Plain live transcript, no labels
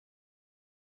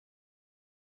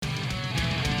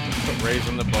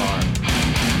Raising the bar.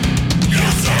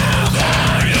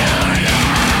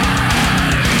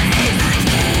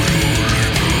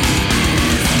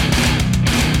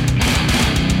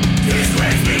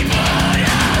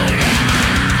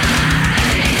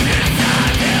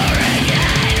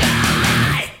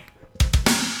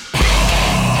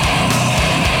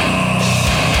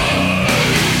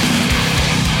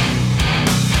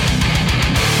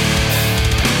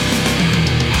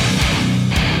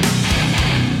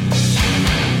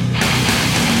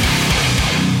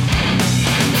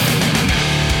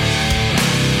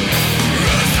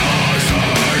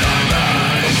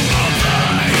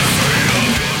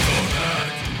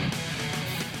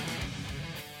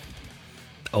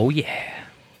 Oh yeah,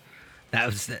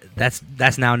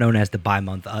 that's now known as the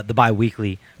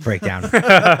bi-weekly breakdown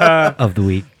of the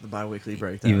week. The bi-weekly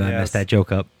breakdown. You messed that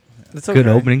joke up. It's Good okay.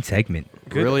 opening segment.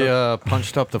 Good. Really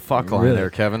punched up the fuck line Really. there,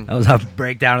 Kevin. That was our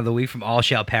breakdown of the week from All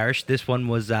Shall Perish. This one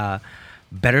was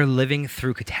Better Living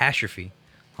Through Catastrophe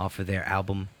off of their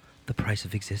album The Price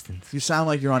of Existence. You sound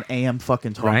like you're on AM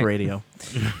fucking talk Right? radio.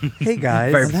 Hey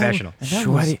guys. Very professional. And that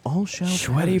Sweaty- was all shall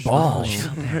sweaty perish. balls.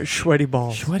 Sweaty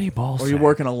balls. Sweaty balls. Or you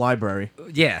work in a library.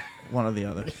 Yeah. One or the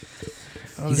other.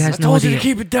 You guys know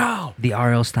keep it down. the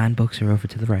R.L. Stein books are over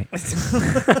to the right.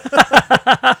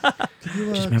 Can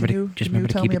you, Just remember to- just remember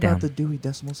to tell keep me it about down. the Dewey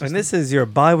Decimal System? And this is your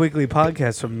bi-weekly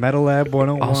podcast from Metal Lab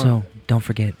 101. Also, don't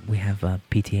forget, we have a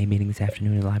PTA meeting this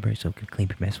afternoon in the library, so clean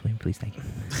your mess, William, please. Thank you.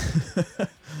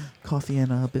 Coffee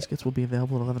and biscuits will be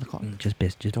available at 11 o'clock. Just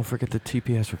biscuits. Don't forget the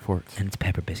TPS reports. And it's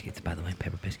pepper biscuits, by the way.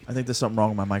 Pepper biscuits. I think there's something wrong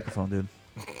with my microphone, dude.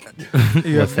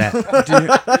 What's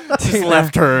that? Do you,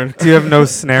 Left turn. do you have no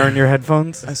snare in your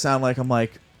headphones? I sound like I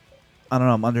don't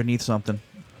know, I'm underneath something.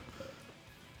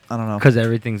 I don't know. Because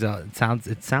everything's it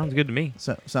sounds good to me.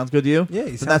 Sounds good to you? Yeah, you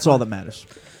Then sound that's all fine. that matters.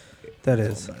 That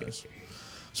is.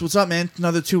 So what's up, man?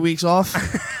 Another 2 weeks off.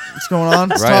 What's going on?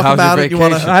 Let's Right, talk how's about your it. You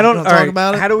want vacation? to I don't. talk All right,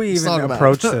 about it? how do we Let's even talk about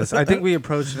approach it. this? I think we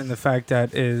approached it in the fact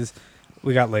that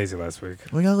we got lazy last week.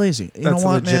 We got lazy. You That's know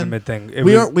a what, legitimate man? thing.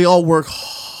 We all work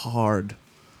hard.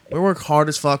 We work hard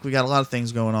as fuck. We got a lot of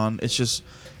things going on. It's just,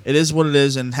 it is what it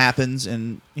is, and happens.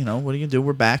 And you know what are you gonna do?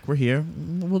 We're back. We're here.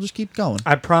 We'll just keep going.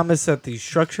 I promise that the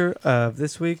structure of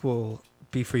this week will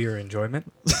be for your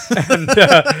enjoyment,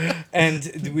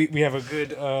 and we have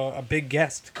a big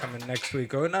guest coming next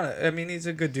week. Or not? I mean, he's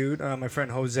a good dude. My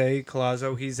friend Jose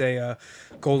Colazo. He's a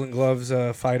Golden Gloves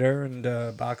fighter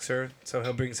and boxer, so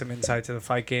he'll bring some insight to the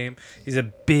fight game. He's a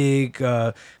big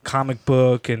comic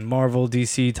book and Marvel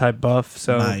DC type buff.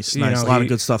 So Nice. you A know, lot of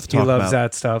good stuff to He talk loves about.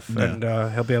 that stuff, Yeah.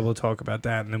 and he'll be able to talk about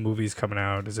that and the movies coming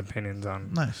out, his opinions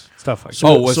on Nice. stuff like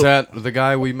So- Was that the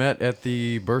guy we met at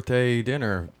the birthday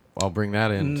dinner? I'll bring that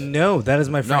that. in. No, that is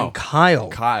my friend No. Kyle.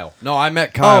 Kyle. No, I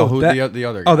met Kyle. Oh, who that- the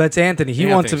other guy? Oh, that's Anthony. He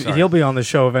wants to. Anthony, sorry. He'll be on the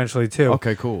show eventually too.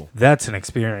 Okay, cool. That's an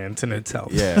experience in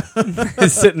itself. Yeah.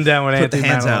 Sitting down with Put the Anthony.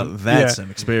 hands Madeline. out. That's Yeah.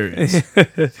 an experience.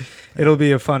 It'll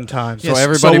be a fun time. So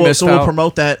everybody missed we'll out.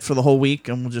 promote that for the whole week,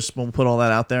 and we'll put all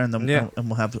that out there, and then Yeah. we're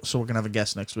gonna have a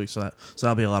guest next week, so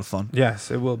that'll be a lot of fun. Yes,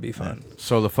 it will be fun.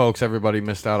 So the folks, everybody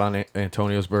missed out on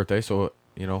Antonio's birthday. So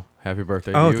happy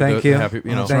birthday. Oh, to you. thank The you. Happy,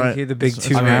 That's Thank right. you, the big That's-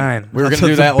 2-9. we were That's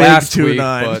gonna do the that big last week,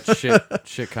 2-9. but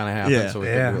shit kind of happened. Yeah. So we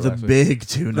couldn't do it The last week. big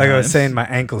 2-9. Like I was saying, my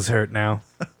ankles hurt now.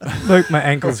 Look, my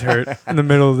ankles hurt in the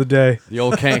middle of the day. The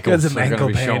old Got cankles some are gonna ankle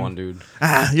be pain. showing, dude.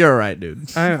 You're all right,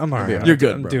 dude. I'm all right. You're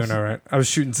good, I'm bro. doing all right. I was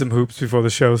shooting some hoops before the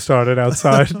show started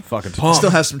outside. Fucking You still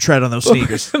have some tread on those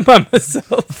sneakers. By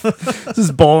myself.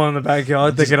 Just balling in the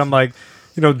backyard, thinking I'm like,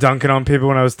 dunking on people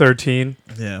when I was 13.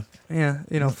 Yeah, Yeah,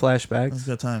 those flashbacks.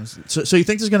 good times. So you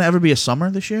think there's gonna ever be a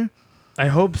summer this year? I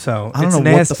hope so. I don't It's know what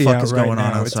the nasty fuck out is right going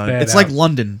on now. outside. bad It's like out.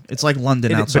 London. It's like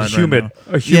London outside, but humid. right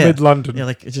now. A humid Yeah. London. Yeah,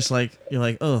 like it's just like you're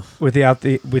like, ugh. Without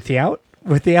the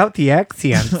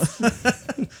accents.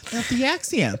 Not the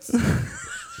accents.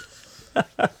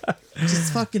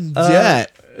 Just fucking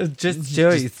jet. Just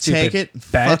Joey, Just take it,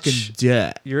 batch. fucking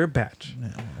jet. You're a batch.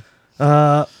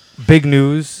 Big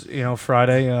news,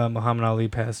 Friday, Muhammad Ali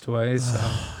passed away. So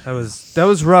that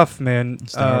was rough, man.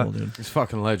 It's terrible, dude. He's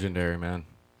fucking legendary, man.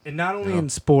 And not only Yeah. in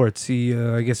sports, he,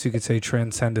 I guess you could say,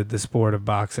 transcended the sport of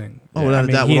boxing. Oh, without I a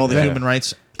mean, doubt, he with all the invented- human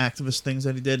rights activist things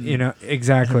that he did. and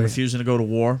exactly. him refusing to go to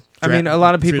war. I mean, a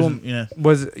lot of people Yeah.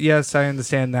 yes, I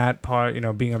understand that part,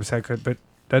 being upset, but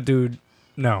that dude,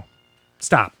 no,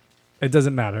 stop. It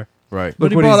doesn't matter. Right. But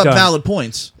Look he what brought he's up done. valid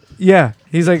points. Yeah,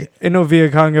 he's like, ain't no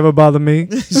Viet Cong ever bother me.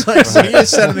 He's like, so you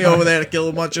just sending me over there to kill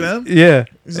a bunch of them? Yeah,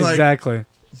 He's like- exactly.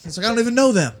 He's like, I don't even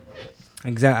know them.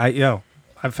 Exactly.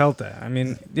 I felt that. I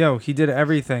mean, he did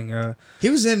everything. He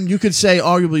was in, you could say,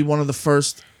 arguably one of the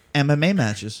first MMA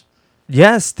matches.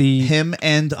 Yes, Him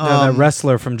and the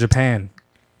wrestler from Japan.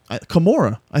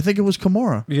 Kimura. I think it was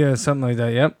Kimura. Yeah, something like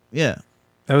that. Yep, Yeah.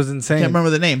 that was I insane. can't remember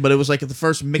the name, but it was like the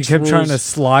first He mixed kept rules. trying to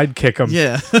slide kick him.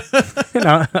 Yeah.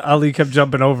 And Ali kept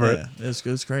jumping over it. Yeah. It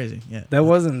was crazy. Yeah. That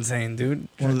was insane, dude.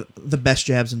 One of the best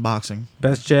jabs in boxing.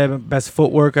 Best jab, best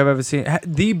footwork I've ever seen.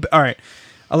 All right,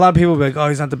 a lot of people be like, "Oh,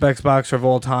 he's not the best boxer of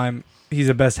all time." He's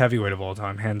the best heavyweight of all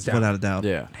time, hands down. Without a doubt.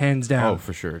 Yeah. Hands down. Oh,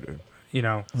 for sure, dude. You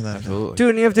know, Without a doubt. Absolutely. dude,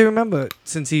 and you have to remember,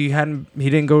 since he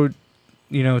didn't go,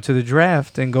 to the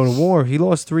draft and go to war, he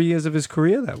lost 3 years of his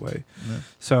career that way. Yeah.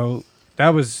 So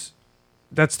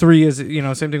that's 3 years.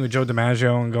 Same thing with Joe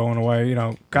DiMaggio and going away.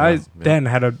 Guys Yeah. then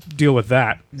had to deal with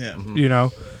that. Yeah.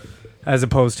 Mhm. As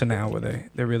opposed to now where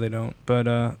they really don't.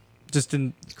 But just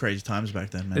in Crazy times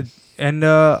back then, man.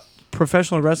 and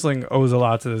professional wrestling owes a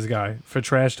lot to this guy for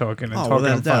trash talking and talking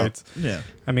without on a doubt. fights. Yeah.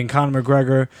 I mean, Conor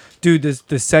McGregor, dude,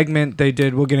 the segment they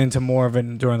did, we'll get into more of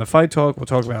it during the fight talk. We'll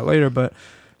talk about it later, but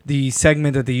the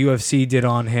segment that the UFC did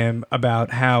on him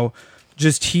about how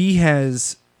just he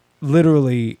has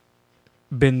literally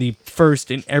been the first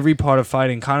in every part of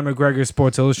fighting. Conor McGregor's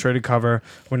Sports Illustrated cover,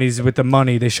 when he's with the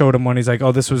money, they showed him when he's like,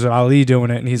 oh, this was Ali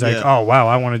doing it. And he's like, Yeah. oh, wow,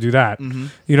 I want to do that. Mm-hmm.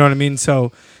 You know what I mean?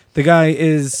 So the guy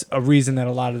is a reason that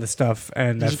a lot of the stuff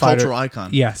and He's that a fighter, cultural icon.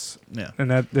 yes, Yeah. and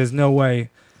that there's no way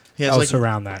He has else like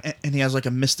around that. and he has like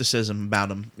a mysticism about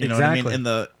him. You know what I Exactly.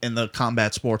 mean? In the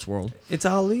combat sports world. It's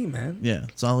Ali, man. Yeah.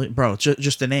 It's Ali, bro.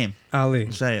 Just a name. Ali.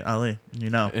 Say it, Ali. You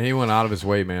know. And he went out of his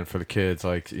way, man, for the kids.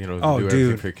 Like, to Oh, do dude.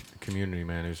 everything for the community,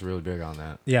 man. He was really big on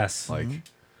that. Yes. Like,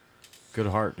 good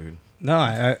heart, dude. No,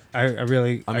 I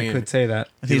really I mean, could say that.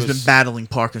 And He he's was- been battling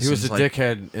Parkinson's. He was a like,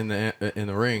 dickhead in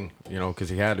the ring, because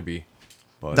he had to be.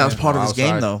 But, That was part of his outside-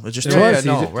 game, though. It just It took- was.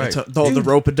 Yeah, He no, did- right, the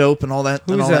rope a dope and all that.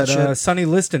 Who and was all that? that shit. Sonny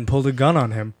Liston pulled a gun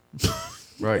on him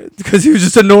right. because he was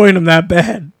just annoying him that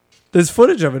bad. There's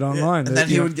footage of it online. And that,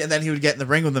 then he would get in the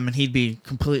ring with him, and he'd be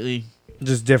completely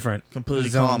just different. completely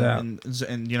Zoned calm out.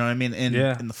 and you know what I mean in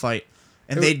Yeah. in the fight,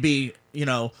 and It- they'd be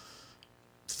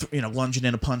lunging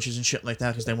into punches and shit like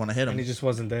that because they want to hit him. And he just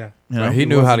wasn't there. You know? Right, he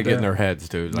knew how to wasn't get in there. their heads,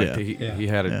 dude. Like, Yeah. he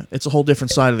had it. Yeah, it's a whole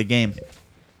different side of the game.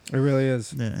 It really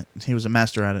is. Yeah, he was a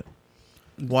master at it.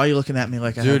 Why are you looking at me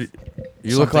like I Dude, have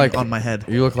you look something like on my head?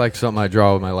 You look like something I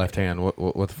draw with my left hand. What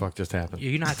the fuck just happened?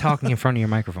 You're not talking in front of your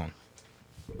microphone.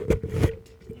 No,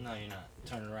 you're not.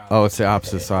 Turn it around. Oh, it's the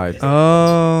opposite side.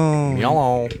 Oh.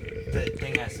 Yellow. The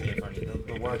thing has to be in front of you.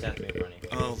 The words have to be in front of you.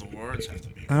 Oh, the words have to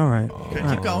be. All right.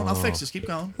 Okay, keep going. I'll fix this. Keep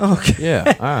going. Okay.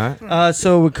 Yeah. All right.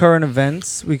 So with current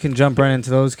events, we can jump right into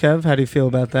those. Kev, how do you feel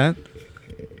about that?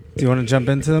 Do you want to jump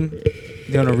into them? Do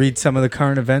you want to read some of the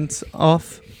current events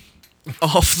off?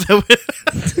 Off the.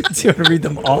 Do you want to read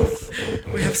them off?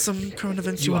 We have some current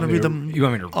events. You want to read them? You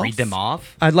want me to read them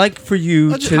off? I'd like for you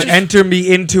I to just- enter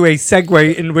me into a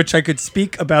segue in which I could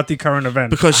speak about the current events.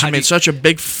 Because she How do made you- such a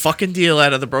big fucking deal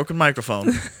out of the broken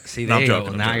microphone. See, No, there I'm you joking,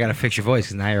 go. I'm Now I joking. gotta fix your voice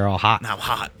because now you're all hot. Now I'm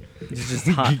hot. It's just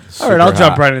hot. All Super right, I'll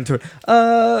jump hot. right into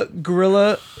it.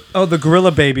 Gorilla. Oh, the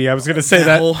gorilla baby. I was gonna say That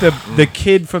that whole- the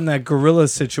kid from that gorilla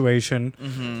situation,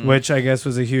 Mm-hmm. which I guess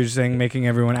was a huge thing, making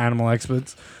everyone animal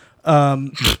experts.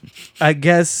 I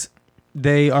guess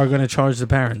they are gonna charge the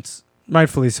parents,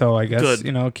 rightfully so. I guess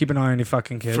Good. keep an eye on your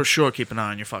fucking kid. For sure, keep an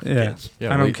eye on your fucking Yeah. kids.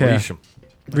 Yeah. I don't care. Leash 'em.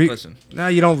 Listen, No,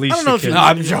 you don't leash I don't know the if kid. you- No,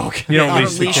 I'm joking. You don't I leash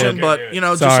don't the leash kid. him, but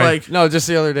just Sorry. like No, just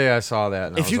the other day I saw that.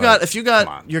 And I if was you like, got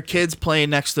come on. your kids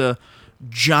playing next to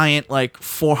giant like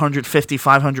 450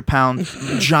 500 pound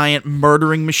giant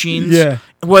murdering machines, Yeah.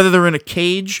 whether they're in a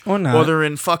cage Or not. or they're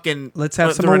in fucking Let's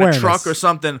have some they're in a awareness. truck or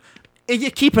something, you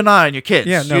keep an eye on your kids.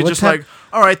 Yeah, no, you're let's just have- like,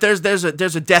 all right, there's a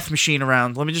death machine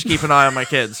around, let me just keep an eye on my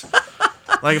kids.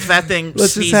 Like if that thing Let's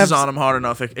just sneezes have- on them hard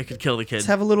enough, it could kill the kid. Just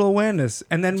have a little awareness,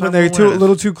 and then Let's when have a they're little a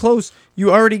little too close,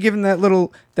 you already given that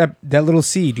little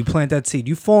seed. You plant that seed.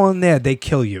 You fall in there, they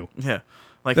kill you. Yeah,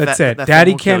 like That's that, it. that thing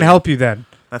Daddy will kill can't you. help you then.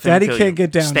 That thing will Daddy kill can't you.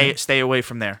 get down there. Stay away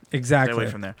from there. Exactly. Stay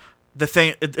away from there. The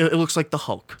thing, it looks like the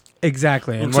Hulk.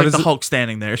 Exactly. It And looks what like is the it? Hulk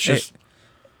standing there. It's just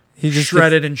He just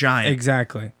shredded and giant.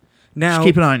 Exactly. Now Just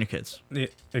keep an eye on your kids. Yeah,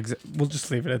 we'll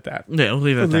just leave it at that. Yeah, we'll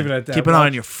leave it, We'll at, leave that. it at that. Keep an Well- eye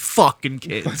on your fucking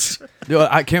kids. Dude,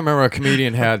 I can't remember. A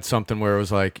comedian had something where it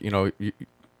was like,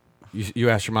 you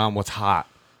ask your mom what's hot,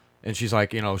 and she's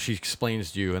like, she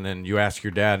explains to you, and then you ask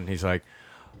your dad, and he's like,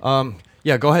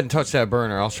 yeah, go ahead and touch that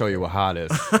burner. I'll show you what hot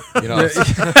is. You're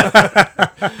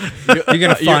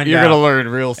gonna find You're out. gonna learn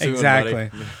real soon, Exactly.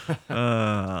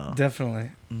 buddy.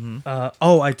 Definitely. Mm-hmm.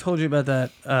 I told you about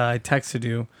that. I texted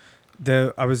you.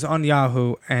 I was on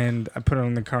Yahoo and I put it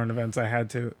on the current events. I had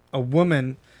to. A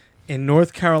woman in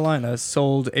North Carolina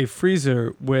sold a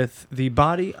freezer with the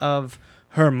body of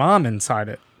her mom inside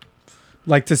it.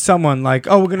 Like to someone, like,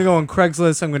 oh, we're gonna go on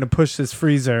Craigslist. I'm gonna push this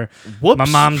freezer. Whoops. My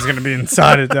mom's gonna be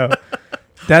inside it though.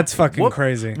 That's fucking Whoop.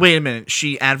 crazy. Wait a minute.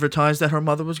 She advertised that her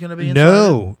mother was going to be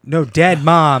inside? No, dead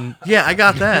mom. Yeah, I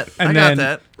got that. And I then got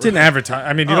that. didn't advertise.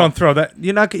 I mean, you Oh. don't throw that.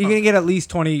 You're gonna get at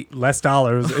least $20 less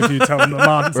if you tell them the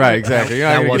mom's Right, exactly. You're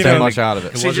That not going to wasn't get that in much the- out of it.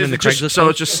 It wasn't in the Craigslist so it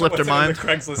post? just slipped her mind. It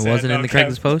wasn't in the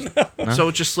Craigslist post. No? So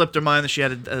it just slipped her mind that she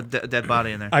had a dead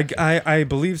body in there. I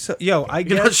believe so. Yo, I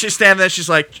You know, guess. she's standing there. She's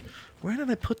like, "Where did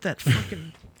I put that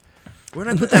fucking? Where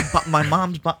did I put that? My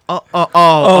mom's.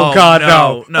 Oh, God,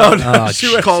 no. no. Oh,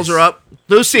 She calls her up.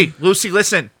 Lucy,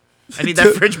 listen. I need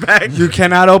that fridge back. You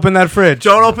cannot open that fridge.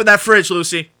 Don't open that fridge,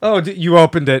 Lucy. Oh, you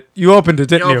opened it. You opened it,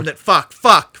 didn't You you? opened it. Fuck.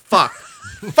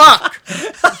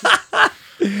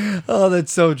 Oh,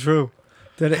 that's so true.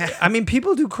 I mean,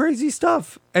 people do crazy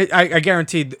stuff. I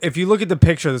guarantee. If you look at the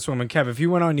picture of this woman, Kev, if you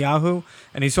went on Yahoo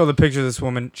and you saw the picture of this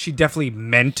woman, she definitely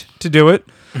meant to do it.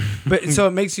 But so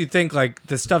it makes you think like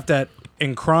the stuff that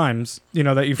in crimes,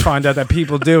 that you find out that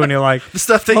people do, and you're like The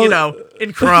stuff that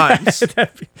in crimes.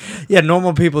 yeah,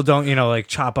 normal people don't, like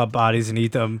chop up bodies and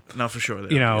eat them. No, for sure.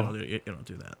 You don't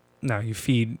do that. No, you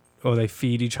feed or they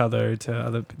feed each other to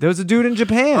other. There was a dude in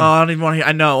Japan. Oh, I don't even want to hear.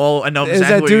 I know. I know There's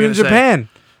exactly that what you're dude in gonna say. Japan.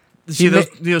 See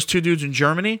He those two dudes in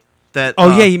Germany that?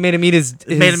 Oh yeah, he made him eat his.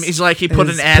 Made him. He's like he put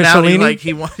his an ad out. picciolini?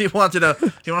 He wanted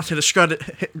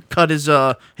to cut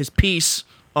his piece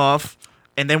off,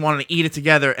 and they wanted to eat it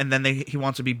together, and then he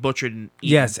wants to be butchered and eaten.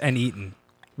 Yes, and eaten.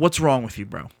 What's wrong with you,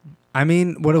 bro? I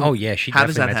mean, what? Oh yeah, she. How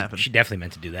does definitely that meant happen? She definitely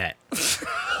meant to do that.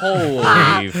 Holy.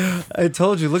 I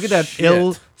told you. Look at that Shit.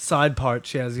 ill side part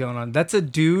she has going on. That's a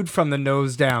dude from the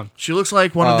nose down. She looks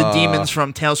like one of the demons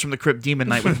from Tales from the Crypt Demon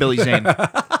Night with Billy Zane.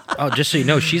 Oh, just so you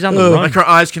know, she's on the run. Like her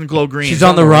eyes can glow green. She's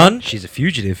on the run. She's a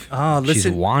fugitive. Oh, She's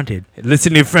listen. wanted.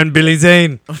 Listen to your friend Billy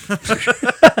Zane.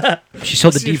 She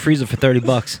sold the deep freezer for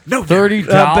 $30. No, $30.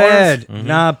 Not bad. Mhm.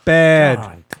 Not bad.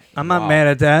 God. I'm not Wow. mad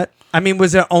at that. I mean,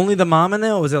 was there only the mom in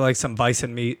there, or was there like some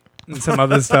bison meat and some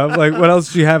other stuff? Like, what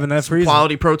else do you have in that freezer?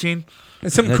 quality protein.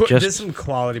 And some Yeah, there's some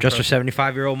quality. Just for protein.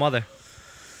 75-year-old mother.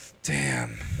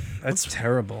 Damn, that's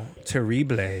terrible.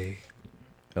 Terrible.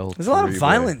 El There's a lot of Terrible.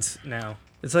 violence now.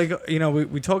 It's like,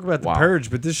 we talk about the Wow.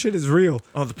 purge, but this shit is real.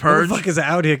 Oh, the purge. Motherfuckers are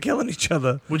out here killing each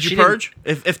other. Would She you didn't- purge?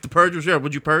 If the purge was real,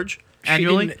 would you purge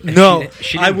annually? No,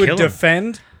 she I didn't would kill him.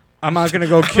 defend. I'm not gonna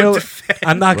go kill.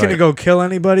 I'm not gonna Right. go kill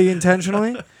anybody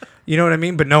intentionally. You know what I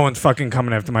mean? But no one's fucking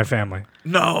coming after my family.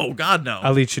 No, God no.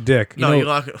 I'll eat your dick. no, you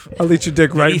lock. I'll eat your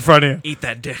dick right in Eat- front of you. Eat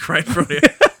that dick right in front of you.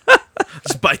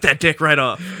 Just bite that dick right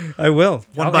off. I will.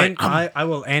 One I'll bite. I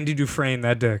will Andy Dufresne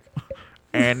that dick.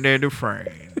 And they're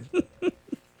Dufresne.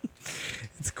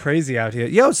 It's crazy out here.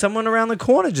 Yo, someone around the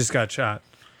corner just got shot.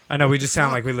 I know we just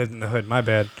sound like we lived in the hood. My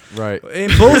bad. Right.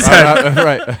 In Bull's Head,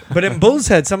 Right. but in Bull's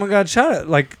Head, someone got shot at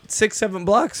like 6-7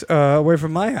 blocks away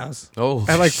from my house Oh.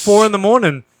 at like 4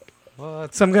 a.m.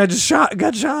 What? Some guy just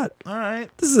got shot. All right.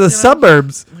 This is the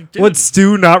suburbs. Like, dude. What,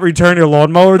 Stu not return your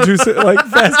lawnmower like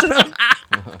fast enough?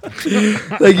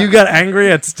 Like you got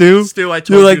angry at Stu? Stu, I You're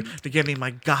told like, you to give me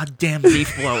my goddamn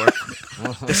leaf blower.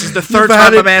 This is the You've third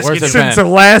had time it I'm asking Where's you. it since been?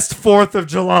 the last 4th of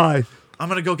July. I'm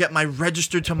gonna go get my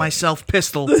registered to myself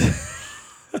pistol,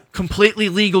 completely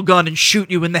legal gun, and shoot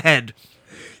you in the head,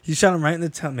 You shot him right in the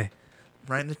tummy.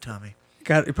 right in the tummy.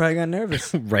 You probably got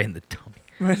nervous. Right in the tummy.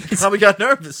 Right in the Probably got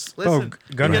nervous. Listen,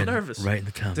 gun- you get nervous. Right in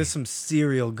the tummy. There's some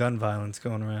serial gun violence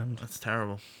going around That's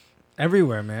terrible.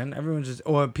 everywhere, man. Everyone's just,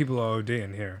 or people are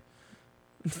ODing here.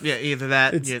 Yeah, either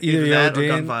that, It's yeah, either either that or ODing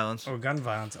gun violence. or gun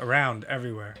violence around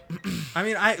everywhere. I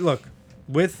mean, look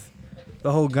with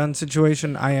the whole gun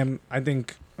situation. I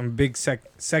think I'm a big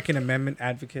Second Amendment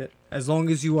advocate. As long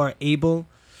as you are able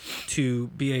to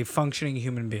be a functioning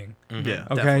human being, Yeah,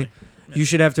 okay. definitely. You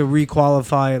should have to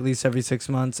requalify at least every 6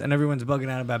 months, and everyone's bugging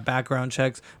out about background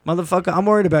checks. Motherfucker, I'm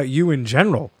worried about you in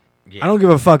general. Yeah. I don't give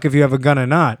a fuck if you have a gun or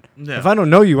not. Yeah. If I don't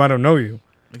know you, I don't know you.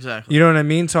 Exactly. You know what I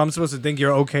mean? So I'm supposed to think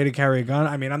you're okay to carry a gun.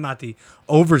 I mean, I'm not the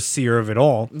overseer of it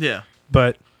all, Yeah.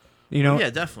 but you know. Yeah,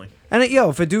 definitely. And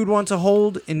if a dude wants to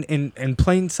hold in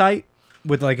plain sight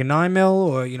with like a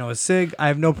 9mm or a SIG, I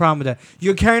have no problem with that.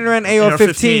 You're carrying around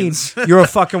AR-15s. You're a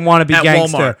fucking wannabe At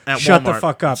gangster. Walmart. At Shut the Walmart.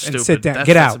 fuck up Stupid. and sit down. That's-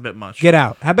 Get that's out. a bit much. Get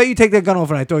out. How about you take that gun off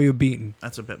and I throw you a beating?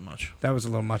 That's a bit much. That was a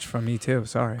little much for me too.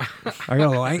 Sorry, I got a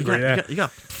little angry. You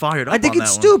got fired up. I think on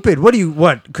it's that one. stupid.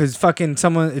 What? Because fucking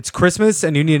someone. It's Christmas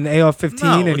and you need an AR-15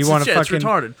 No, and you want to it's fucking.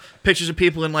 retarded. Pictures of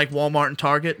people in like Walmart and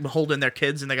Target holding their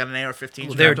kids and they got an AR-15.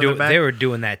 Well, strapped on their back. they were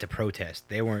doing that to protest.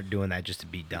 They weren't doing that just to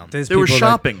be dumb. There's They were people that-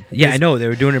 shopping. Yeah, I know, No, they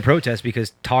were doing it in protest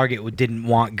because Target didn't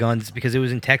want guns because it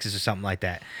was in Texas or something like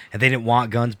that, and they didn't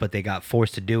want guns, but they got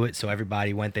forced to do it. So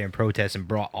everybody went there in protest and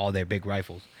brought all their big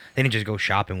rifles. They didn't just go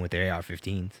shopping with their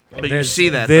AR-15s. But you see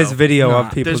that There's though. video Nah. of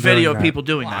people. There's doing video of that. people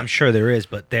doing Well, that. I'm sure there is,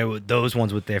 but there were those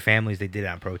ones with their families. They did it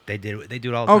on They do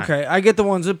it all the time. Okay, I get the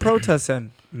ones that protest.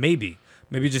 Then maybe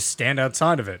just stand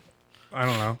outside of it. I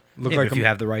don't know. Look Yeah, like but if you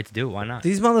have the right to do it, why not?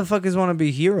 these motherfuckers want to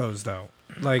be heroes though.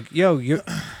 Like, yo, you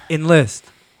enlist.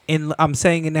 I'm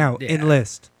saying it now. Yeah.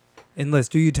 Enlist.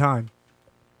 Do your time.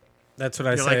 That's what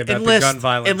I You're say like, about enlist, the gun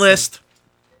violence. enlist. thing.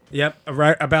 Yep,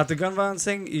 right about the gun violence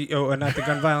thing. Not the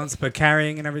gun violence, but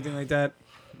carrying and everything like that.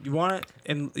 You want it,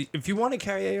 and if you want to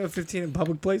carry AR-15 in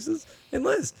public places,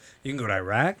 enlist. You can go to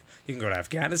Iraq. You can go to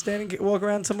Afghanistan and walk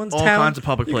around someone's All town. kinds of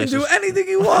public places. You can do anything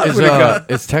you want Is, with a gun.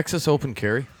 is Texas open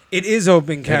carry? It is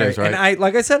open carry, is, right? and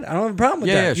like I said, I don't have a problem with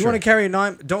Yeah, that. yeah, You sure. want to carry a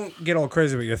 9? Don't get all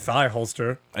crazy with your thigh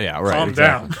holster. Yeah, right. Calm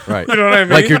exactly. down. Right. You know what I mean?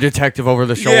 Like your detective over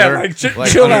the shoulder. Yeah, like,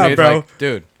 chill out, underneath, bro. like,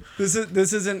 dude, This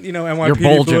isn't NYPD you're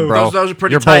bulging, Blue. bro. Those are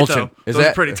pretty You're tight, bulging. though. Is Those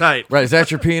that are pretty tight. Right. Is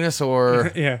that your penis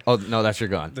or? Yeah. Oh no, that's your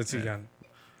gun. That's your gun.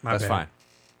 My That's bad. fine.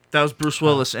 That was Bruce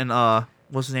Willis in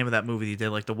what's the name of that movie he did,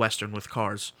 like the Western with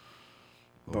cars?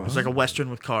 It was like a Western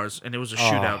with cars, and it was a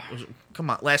shootout. It was, come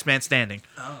on, Last Man Standing.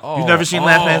 You've never seen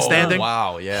Last Man Standing?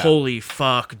 Wow. Yeah. Holy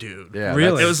fuck, dude. Yeah.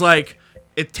 Really? that's- It was like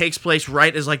it takes place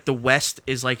right as like the West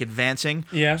is like advancing.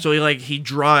 Yeah. So he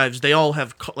drives. They all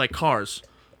have like cars.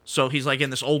 So he's like in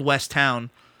this old West town,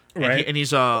 and, Right.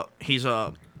 he's a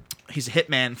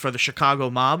hitman for the Chicago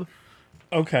mob,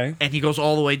 Okay. and he goes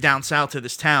all the way down south to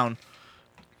this town,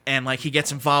 and like he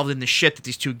gets involved in the shit that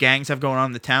these two gangs have going on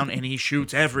in the town, and he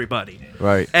shoots everybody.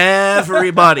 Right.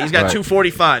 Everybody. He's got Right. two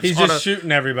 45s. He's on just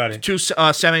shooting everybody. two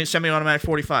semi-automatic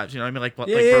 45s. You know what I mean? Like Yeah, like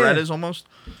yeah, Berettas yeah. almost.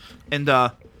 And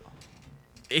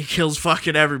he kills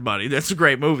fucking everybody. That's a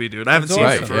great movie, dude. I haven't That's seen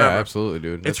Right. it Yeah. forever. Absolutely,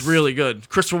 dude. It's That's- really good.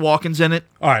 Christopher Walken's in it.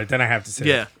 All right, then I have to say.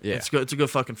 Yeah. Yeah. It's good. It's a good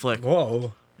fucking flick.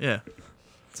 Whoa. Yeah.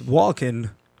 It's walking.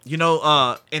 You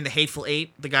know, in The Hateful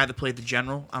Eight, the guy that played the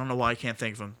general, I don't know why I can't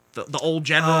think of him. The old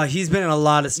general. He's been in a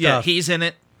lot of stuff. Yeah, he's in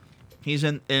it. He's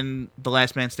in The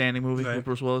Last Man Standing movie Right. with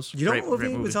Bruce Willis. You know Great- what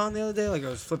great movie was on the other day? Like I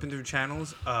was flipping through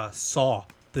channels. Saw.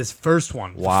 This first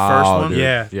one. Wow. first one? Dude.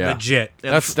 Yeah, Yeah. legit.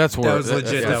 Yeah, That's That worth. was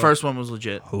legit, The though. first one was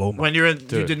legit. Hello, When you're in, you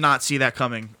Dude. did not see that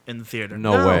coming in the theater.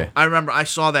 No No. way. I remember I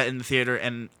saw that in the theater,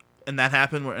 and that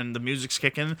happened, and the music's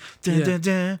kicking, dun, Yeah. dun,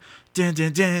 dun, dun,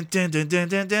 dun, dun, dun, dun, dun,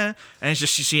 dun, dun. And it's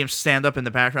just you see him stand up in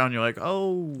the background, and you're like,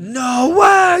 oh, No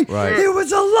way! Right. It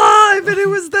was alive and it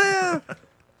was there.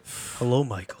 Hello,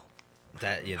 Michael.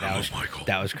 That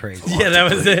was crazy. Yeah, that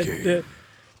was it. Yeah.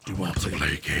 You want to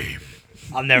play a game?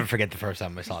 I'll never forget the first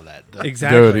time I saw that.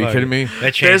 Exactly. Dude, are you kidding me?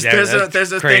 That changed there's everything.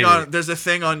 a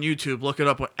thing on YouTube. Look it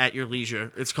up at your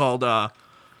leisure. It's called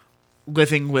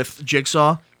Living with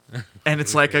Jigsaw. And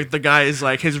it's like the guy is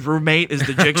like his roommate is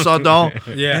the Jigsaw doll,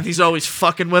 Yeah. and he's always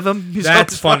fucking with him. He's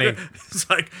That's always funny.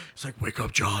 fucking- It's like wake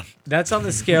up, John. That's on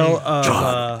the scale of.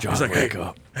 John, He's like, wake hey,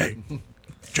 up. Hey,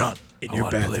 John, In I your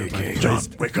wanna play a bathroom, game. like, John,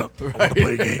 wake up. I want to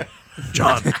play a game.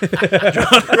 John,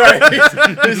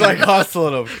 He's like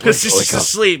hustling him. because he's just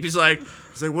asleep. He's like,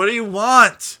 what do you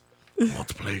want? I want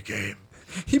to play a game.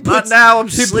 he Not now. I'm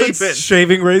he sleeping. puts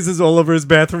shaving razors all over his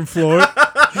bathroom floor.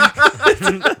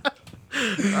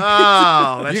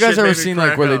 Oh, that You guys shit ever made me seen like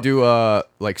crack where they up. do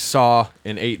like Saw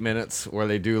in 8 minutes, where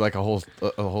they do like a whole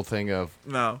thing of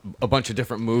No. a bunch of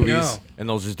different movies, No. and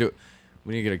they'll just do it.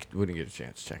 When you get a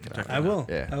chance, check it out. I will.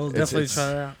 Yeah, I will It's- definitely it's-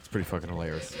 try it out. It's pretty fucking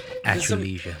hilarious. At There's your some-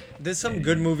 leisure. There's some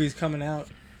good movies coming out.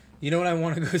 You know what I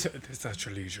want to go to? This at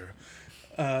your leisure.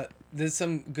 There's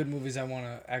some good movies I want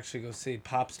to actually go see.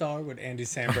 Pop Star with Andy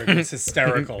Samberg. It's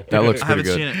hysterical. That looks I pretty haven't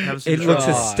good. seen it. Haven't seen It it. looks Oh,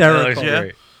 hysterical. that looks Yeah?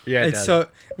 great. Yeah, it It's does. so.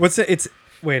 What's it? It's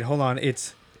wait. Hold on.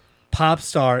 It's Pop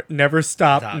Star. Never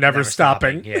stop. Stop, never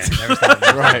stopping. Yeah, never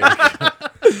stopping. Right.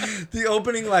 The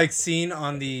opening like scene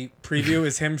on the preview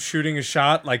is him shooting a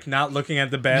shot, like not looking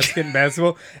at the basket in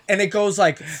basketball, and it goes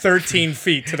like 13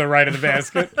 feet to the right of the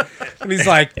basket, and he's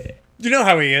like, "You know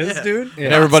how he is, dude."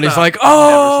 And everybody's Stop. like,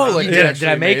 "Oh, Never like, stop. they Did I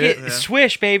actually make made it? Yeah.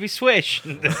 Swish, baby, swish.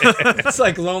 It's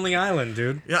like Lonely Island,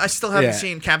 dude. Yeah, I still haven't Yeah.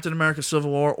 seen Captain America: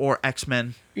 Civil War or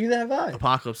X-Men: Either have I.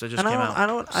 Apocalypse that just And came I out.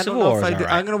 don't Civil know War if I is do.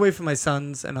 alright. I'm gonna wait for my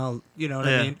sons, and I'll, you know what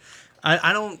I Yeah. mean.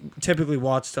 I don't typically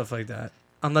watch stuff like that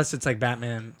unless it's like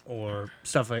Batman or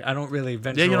stuff like. I don't really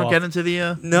venture. Yeah, you don't off. get into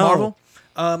the No. Marvel.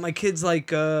 My kids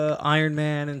like Iron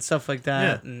Man and stuff like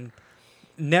that, Yeah. and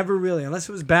never really, unless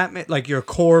it was Batman, like your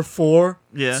core 4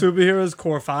 Yeah. superheroes,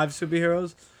 core 5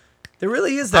 superheroes. There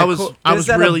really is that. I was there's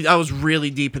that really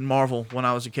deep in Marvel when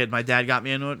I was a kid. My dad got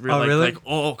me into it. Oh, really? Like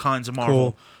all kinds of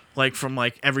Marvel. Cool. like from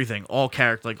like everything, all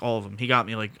character, like all of them. He got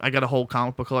me like I got a whole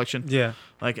comic book collection. Yeah.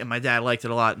 Like, and my dad liked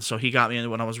it a lot, and so he got me into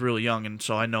it when I was really young, and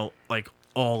so I know like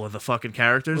all of the fucking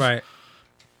characters. Right.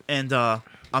 And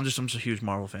I'm just a huge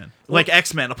Marvel fan. Like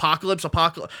X-Men, Apocalypse.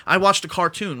 I watched a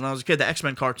cartoon when I was a kid, the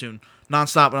X-Men cartoon,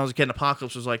 nonstop when I was a kid. And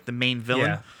Apocalypse was like the main villain,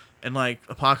 Yeah. and like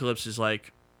Apocalypse is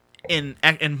like in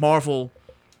Marvel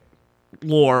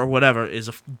lore or whatever is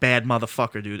a bad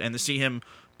motherfucker, dude. And to see him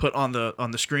put on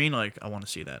the screen, like I want to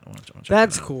see that. I want to check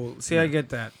That's that out. cool. See, I get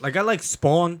that. Like, I like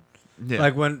Spawn. Yeah.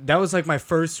 Like, when that was like my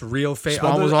first real favorite.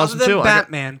 Spawn was awesome other than too.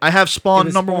 Batman. I have It Spawn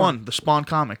was number Spawn. 1, the Spawn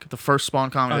comic, the first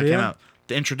Spawn comic Oh, that came yeah? out,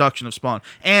 the introduction of Spawn,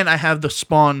 and I have the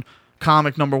Spawn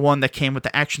comic number 1 that came with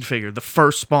the action figure, the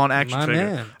first Spawn action My figure.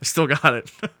 man. I still got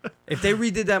it. If they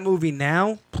redid that movie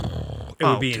now, it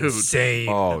Oh, would be dude. insane.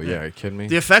 Oh yeah, you kidding me?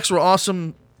 The effects were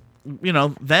awesome,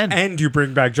 then. And you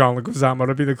bring back John Leguizamo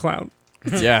to be the clown.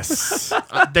 Yes.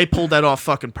 They pulled that off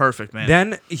fucking perfect, man.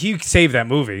 Then he saved that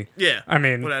movie. Yeah. I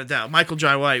mean, Without a doubt. Michael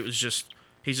Jai White was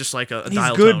he's just like a he's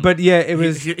dial good, tone. but yeah, it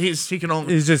was. He can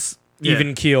only He's just Yeah.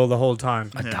 even keel the whole time.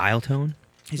 A Yeah. dial tone?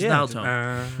 he's a dial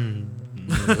tone.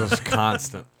 Just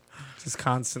constant. Just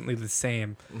constantly the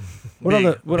same. What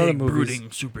other movies? brooding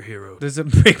superhero. There's a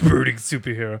big brooding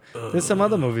superhero. There's some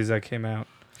other movies that came out.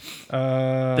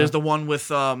 There's the one with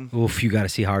Oof, you got to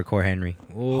see Hardcore Henry.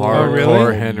 Ooh, Hardcore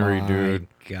really? Henry, my dude.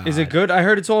 God. Is it good? I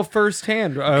heard it's all first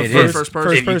hand. It is. First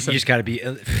person. You just got to be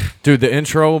Dude, the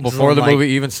intro before the Unlike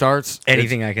movie even starts.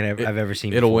 anything I've ever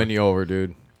seen. It'll before. win you over,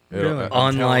 dude. Really? I'm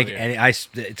telling Unlike you. any,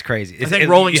 it's crazy. I think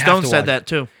Rolling you have Stone to said watch- that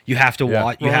too. You have to Yeah.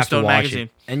 watch. You Rolling have to Stone watch magazine.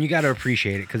 it, and you got to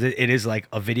appreciate it because it is like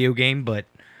a video game. But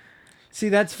See,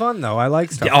 that's fun though. I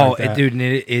like stuff. oh, like that. dude, and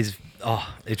it is.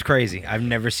 Oh, it's crazy. I've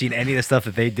never seen any of the stuff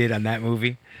that they did on that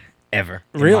movie, ever.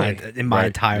 Really? In my Right.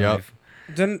 entire Yep. life,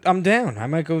 Then I'm down. I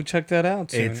might go check that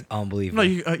out soon. it's unbelievable. No,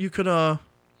 you could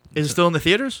is it still in the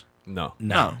theaters? No.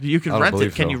 no, You can I don't rent it.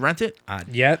 believe Can so. you rent it?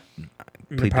 Yet? plead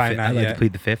the Probably fifth. not I'd like yet. to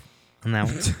plead the fifth on that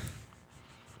one.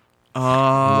 Oh,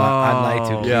 I'd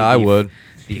like to. Yeah, I would.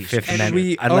 The Fifth And Amendment.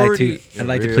 we I'd like already- to. I'd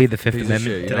like to Real plead the Fifth piece of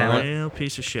Amendment shit, to you that know? one. Real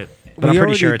piece of shit. But I'm We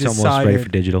pretty sure already it's almost ready for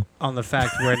decided digital. on the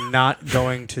fact we're not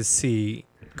going to see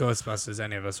Ghostbusters.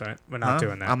 Any of us, right? We're not Huh?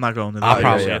 doing that. I'm not going to that. I'll yeah,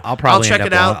 probably. yeah. I'll probably check end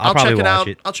it up out. wa- I'll probably check it watch out.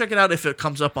 it. I'll check it out if it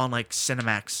comes up on like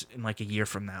Cinemax in like a year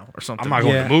from now or something. I'm not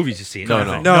going Yeah. to the movies to see it. No,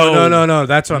 nothing. No.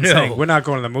 That's what I'm No. saying. We're not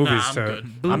going to the movies. I'm so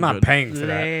good. I'm I'm not good. paying for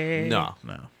that. No.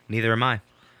 No. Neither am I.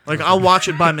 Like I'll watch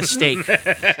it by mistake.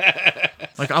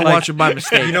 Like I'll watch it by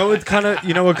mistake. You know what kind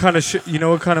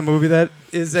of movie that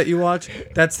is that you watch?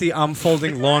 That's the I'm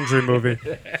folding laundry movie.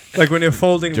 Like when you're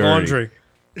folding Dirty. laundry.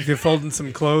 If you're folding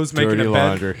some clothes, making Dirty a bed.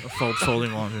 laundry.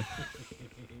 Folding laundry.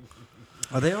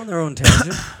 Are they on their own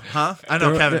tangent? Huh? I know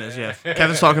They're- Kevin is. Yeah.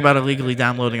 Kevin's talking about illegally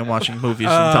downloading and watching movies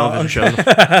Oh, and television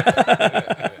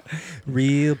shows.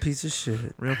 Real piece of shit.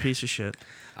 Real piece of shit.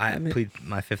 I plead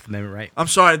my Fifth Amendment right. I'm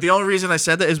sorry. The only reason I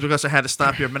said that is because I had to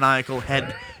stop your maniacal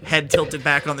head tilted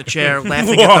back on the chair,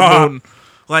 laughing at the moon,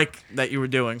 like that you were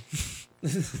doing.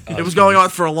 It was going on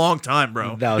for a long time,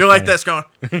 bro. That was You're like funny. this, going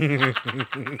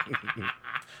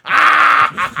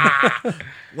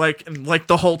like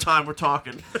the whole time we're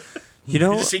talking. You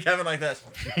know, You just see Kevin like this,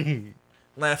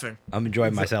 laughing. I'm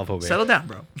enjoying myself over here. Settle down,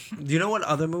 bro. you know what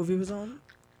other movie was on?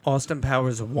 Austin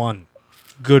Powers 1.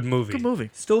 Good movie. Good movie.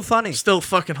 Still funny. Still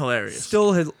fucking hilarious.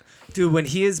 Still his dude when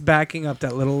he is backing up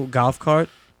that little golf cart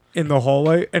in the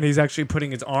hallway and he's actually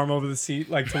putting his arm over the seat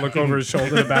like to look over his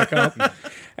shoulder to back up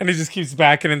and he just keeps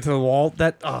backing into the wall.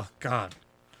 That oh god.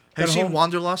 Have you that seen whole-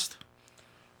 Wanderlust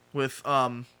with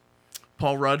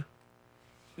Paul Rudd?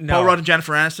 No. Paul Rudd and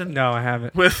Jennifer Aniston? No, I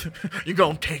haven't. With you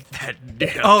gonna take that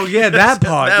dick. Oh yeah, that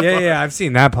part. That yeah, part. yeah, I've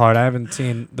seen that part. I haven't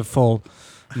seen the full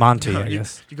Monty, I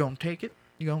guess. You gonna take it?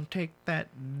 You gonna take that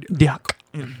Yeah.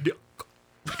 dick?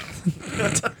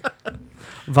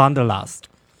 Wanderlust.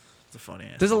 It's a funny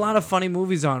ass. There's a lot of funny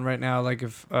movies on right now, like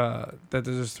if that they're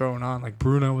just throwing on. Like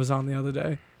Bruno was on the other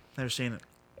day. Never seen it.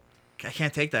 I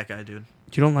can't take that guy, dude.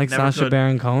 You don't like Never Sacha could.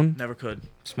 Baron Cohen? Never could.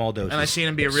 Small doses. And I seen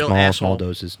him be a real small asshole.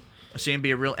 doses. I seen him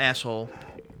be a real asshole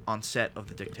on set of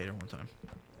The Dictator one time.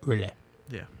 Really?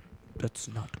 Yeah. That's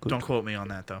not good. Don't quote me on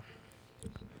that though.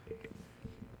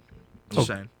 Just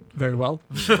saying. Very well.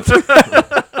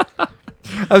 I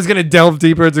was gonna delve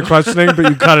deeper into questioning, but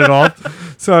you cut it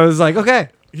off. So I was like, okay,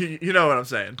 You know what I'm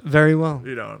saying. very well,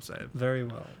 You know what I'm saying. very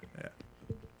well. Yeah.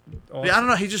 Awesome. Yeah, I don't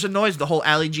know. He just annoys the whole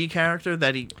Ali G character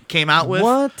that he came out with.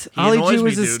 What? He Ali annoys G was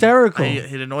me, dude. hysterical.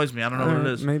 It annoys me. I don't know what it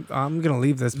is. Maybe, I'm gonna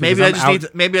leave this. Maybe because I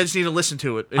just need to listen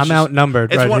to it. It's I'm just-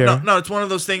 outnumbered It's right one, here. no, it's one of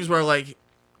those things where like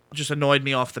just annoyed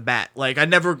me off the bat. Like I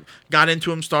never got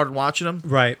into him, started watching him.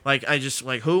 Right. Like I just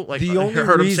like who? Like The I only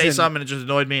heard him say reason- something and it just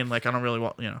annoyed me, and like I don't really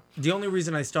want The only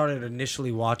reason I started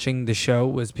initially watching the show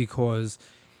was because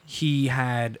he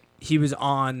was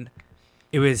on.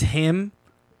 It was him,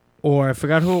 or I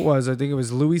forgot who it was. I think it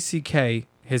was Louis C.K.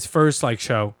 His first like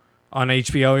show on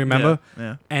HBO. You remember?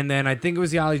 Yeah. And then I think it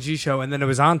was the Ali G show, and then it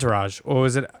was Entourage, or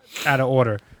was it out of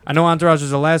order? I know Entourage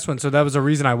was the last one, so that was the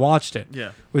reason I watched it.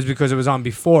 Yeah. Was because it was on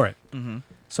before it. Mm-hmm.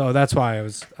 So that's why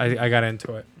I got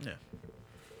into it. Yeah.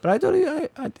 But I thought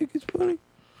I think it's funny.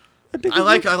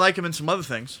 I like him in some other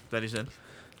things that he's in.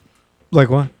 Like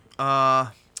what?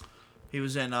 He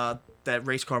was in that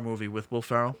race car movie with Will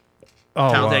Ferrell. Oh,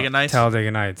 Talladega Nights.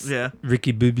 Talladega Nights. Yeah.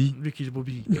 Ricky Bobby. Ricky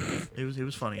Bobby. He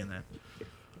was funny in that.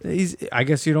 I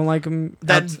guess you don't like him.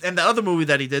 And the other movie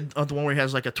that he did, the one where he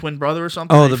has like a twin brother or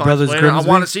something. Oh, that he the finds Brothers later. I Grimsby?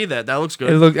 want to see that. That looks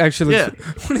good. It look actually. Yeah.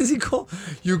 What is he called?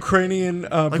 Ukrainian.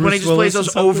 Like Bruce when he just Willis plays or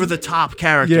those something? over the top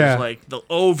characters, Yeah. like the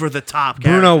over the top.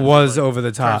 Bruno characters, was like, over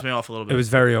the top. Turns me off a little bit. It was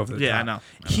very over the Yeah, top. I know.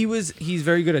 He's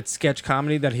very good at sketch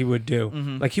comedy that he would do.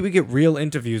 Mm-hmm. Like he would get real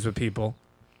interviews with people,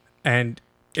 and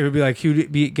it would be like he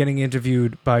would be getting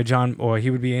interviewed by John, or he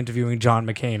would be interviewing John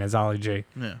McCain as Ollie G.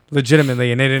 Yeah.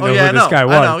 Legitimately, and they didn't know yeah, who this guy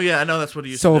was. I know. Yeah, I know. That's what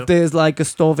he used So to if do. there's like a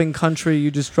starving country, you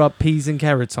just drop peas and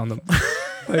carrots on them.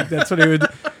 Like that's what he would.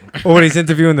 Or when he's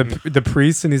interviewing the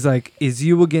priest, and he's like, "Is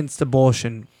you against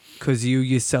abortion because you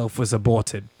yourself was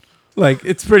aborted?" Like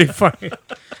it's pretty funny.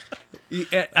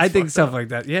 I think stuff like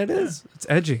that. Yeah, it is. It's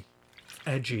edgy.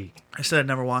 Edgy. I said I'd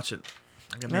never watch it.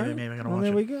 Maybe I'm gonna watch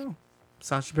there it. we go.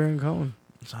 Sacha Baron Cohen.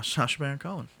 Sacha Baron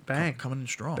Cohen. Bang. Coming in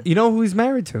strong. You know who he's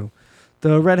married to?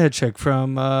 The redhead chick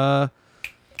from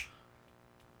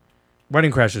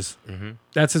Wedding Crashers. Mm-hmm.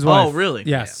 That's his wife. Oh, really?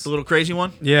 Yes. The little crazy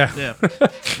one? Yeah. Yeah.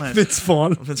 Nice. It's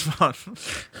fun. It's fun.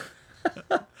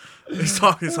 He's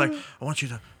talking. It's like, I want you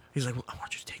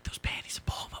to take those panties and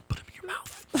pull them up, put them in your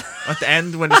mouth. At the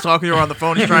end, when he's talking to her on the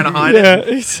phone, he's trying to hide it.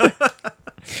 Yeah. He's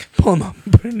pull him up,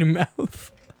 put it in your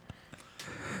mouth.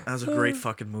 That was a great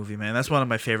fucking movie, man. That's one of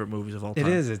my favorite movies of all time.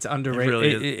 It is. It's underrated.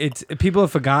 really It's people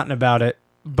have forgotten about it,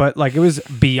 but like it was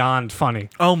beyond funny.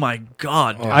 Oh my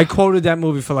god. dude. I quoted that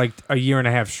movie for like a year and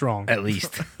a half strong, At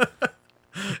least.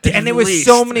 and there was least,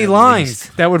 so many at lines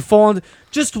least. that would fall into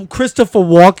just Christopher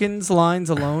Walken's lines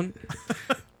alone.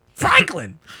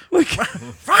 Franklin, like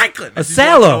Franklin. a as he's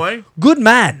walking sailor, away. good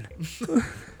man.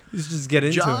 Let's just get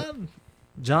into it. John.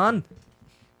 John,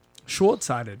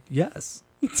 short-sighted, yes.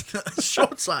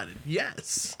 Short-sighted.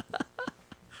 Yes.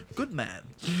 Good man.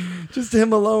 Just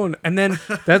him alone, and then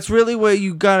that's really where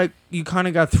you kind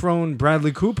of got thrown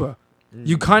Bradley Cooper.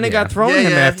 You kind of Yeah. got thrown Yeah,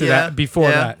 him yeah, after yeah, that. Before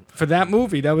yeah. that, for that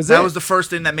movie, that was That it. was the first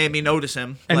thing that made me notice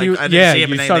him. and Like, you, I didn't yeah, see him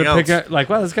you in anything started else. picking up, like,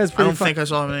 wow, this guy's I pretty don't fun. think I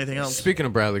saw him in anything else. Speaking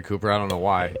of Bradley Cooper, I don't know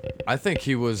why. I think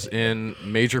he was in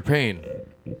Major Pain.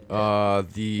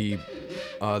 The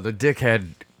dickhead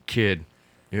kid.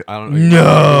 I don't know. You might wanna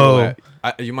No. Google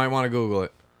it. You might want to Google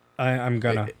it. I'm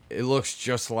gonna. It looks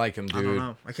just like him, I don't dude.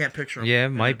 know. I can't picture him. Yeah, it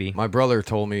might be. My brother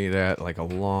told me that like a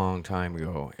long time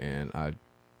ago, and I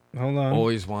Hold on.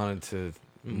 always wanted to.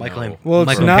 Michael know. M- Well, it's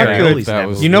Michael not Imperioli's good. in that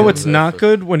movie. You know Yeah, what's not that's-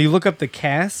 good? When you look up the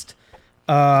cast,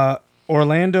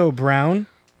 Orlando Brown,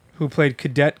 who played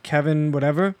Cadet Kevin,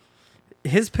 whatever,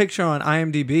 his picture on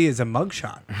IMDb is a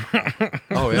mugshot.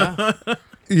 Oh yeah,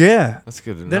 Yeah, that's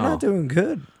good to know. they're not doing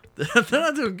good. They're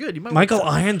not doing good. You might Michael want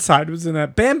to- Ironside was in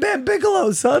that. Bam Bam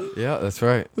Bigelow, son, Yeah, that's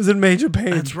right. was in Major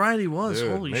Pain. That's right. He was.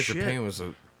 Dude, Holy Major shit. Pain was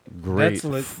a great.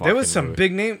 There was fucking some movie.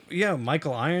 big name. Yeah,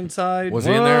 Michael Ironside. Was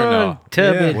he in there or no?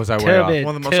 Turbid. Was I way Turbid.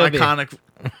 One of the most Turbid. iconic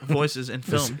voices in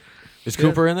film. Is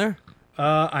Cooper in there?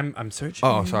 I'm searching.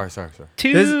 Oh, sorry.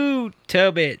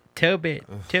 Turbid. Turbid.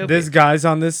 There's guys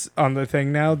on the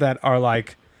thing now that are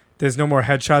like, there's no more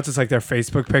headshots. It's like their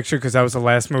Facebook picture because that was the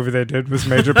last movie they did was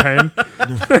Major Pain.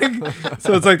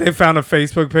 So it's like they found a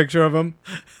Facebook picture of him.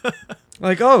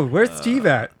 Like, oh, where's Steve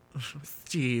at?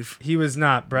 Steve. He was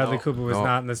not. Bradley No, Cooper was no.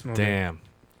 not in this movie. Damn,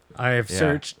 I have Yeah.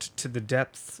 searched to the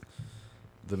depths.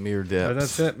 the mere But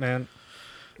depths. that's it, man.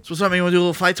 So what's up, man? You want to do a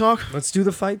little fight talk? Let's do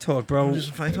the fight talk, bro. Do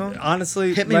some fight talk?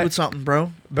 Honestly, Hit me with something,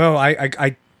 bro. Bro,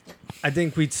 I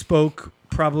think we spoke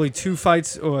probably 2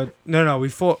 fights, or no, we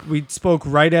spoke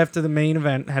right after the main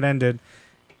event had ended,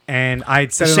 and I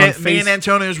had said it on Me and Facebook.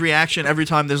 Antonio's reaction every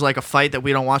time there's like a fight that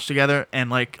we don't watch together and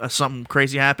like something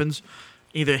crazy happens,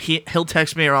 either he'll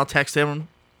text me or I'll text him,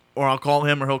 or I'll call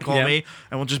him or he'll call Yeah. me,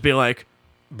 and we'll just be like,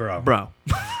 Bro, bro.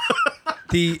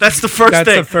 the That's the first That's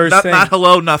thing. the first not, thing. not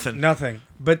hello, nothing. nothing.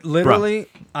 But literally,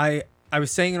 I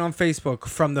was saying it on Facebook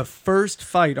from the first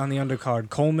fight on the undercard,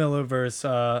 Cole Miller versus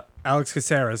Alex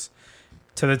Caceres,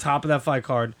 to the top of that fight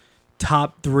card.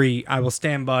 top 3. I will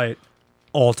stand by it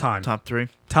all time. Top 3.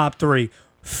 Top 3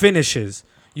 finishes.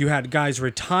 You had guys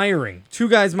retiring. 2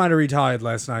 guys might have retired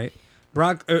last night.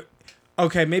 Brock.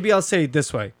 Okay, maybe I'll say it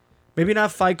this way. Maybe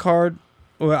not fight card.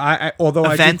 Although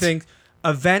I do think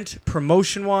event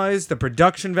promotion wise, the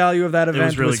production value of that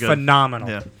event was phenomenal.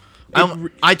 Yeah.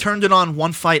 I turned it on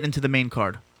one fight into the main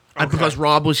card. Okay. Because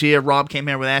Rob was here. Rob came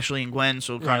here with Ashley and Gwen,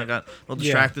 so kind of got a little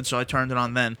distracted. So I turned it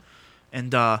on then,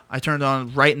 and I turned it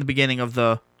on right in the beginning of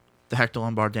the Hector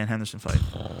Lombard Dan Henderson fight.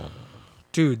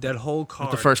 Dude, that whole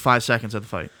card. The first 5 seconds of the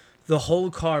fight. The whole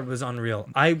card was unreal.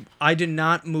 I did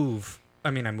not move. I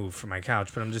mean, I moved from my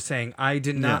couch, but I'm just saying I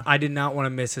did not. I did not want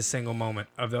to miss a single moment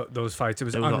of those fights. It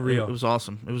was unreal. It was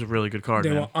awesome. It was a really good card. They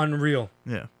man. were unreal.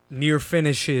 Yeah. Near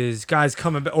finishes, guys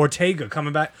coming back. Ortega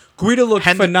coming back. Guida looked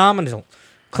phenomenal.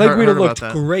 Clay Guida looked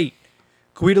great.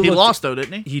 He lost though,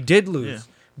 didn't he? He did lose,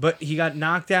 but he got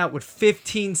knocked out with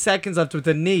 15 seconds left with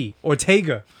a knee.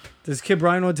 Ortega, this kid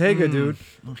Brian Ortega, dude.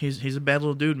 He's a bad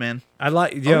little dude, man. I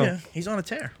like. He's on a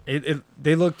tear.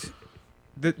 They looked.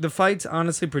 The fights,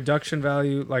 honestly, production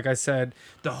value, like I said,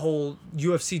 the whole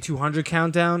UFC 200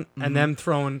 countdown, and them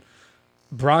throwing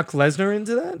Brock Lesnar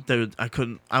into that? Dude, I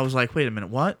couldn't. I was like, wait a minute,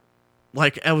 what?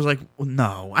 Like, I was like,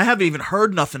 no. I haven't even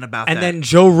heard nothing about that. And then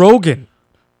Joe Rogan.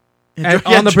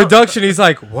 On the production, he's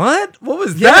like, what? What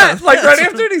was that? Like, right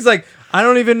after it, he's like, I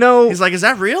don't even know. He's like, is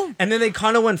that real? And then they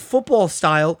kind of went football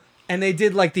style, and they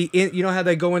did like you know how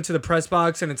they go into the press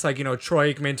box, and it's like, you know,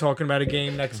 Troy Aikman talking about a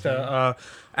game next to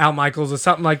Al Michaels or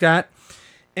something like that.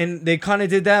 And they kind of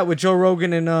did that with Joe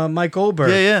Rogan and Mike Goldberg.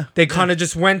 Yeah. They kind of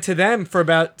just went to them for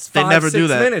about 5-6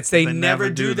 minutes. They never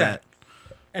do that.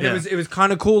 And it was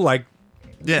kind of cool. Like,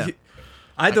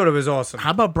 I thought it was awesome.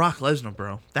 How about Brock Lesnar,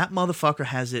 bro? That motherfucker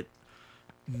has it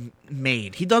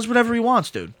made. He does whatever he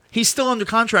wants, dude. He's still under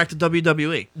contract to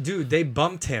WWE. Dude, they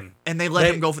bumped him. And they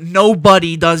let him go.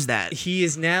 Nobody does that. He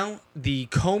is now the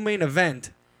co-main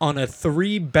event on a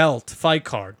 3-belt fight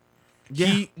card. Yeah.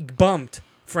 He bumped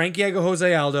Frankie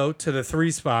Jose Aldo to the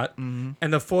 3 spot, and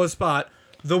the 4 spot.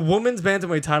 The women's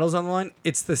bantamweight title's on the line.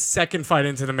 It's the second fight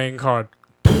into the main card.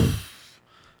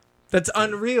 That's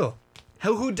unreal.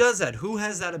 Who does that? Who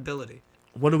has that ability?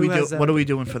 What are we doing? What are we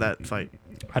doing for that fight?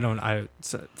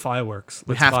 Fireworks.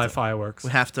 Let's buy fireworks.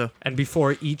 We have to. And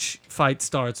before each fight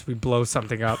starts, we blow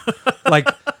something up, like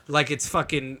it's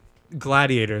fucking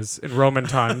gladiators in Roman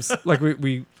times. Like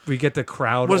we get the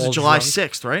crowd. What is it? July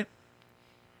drunk. 6th, right?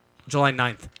 July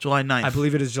 9th. July 9th. I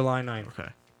believe it is July 9th. Okay.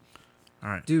 All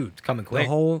right. Dude, It's coming quick. the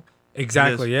whole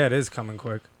exactly. Yeah, it is coming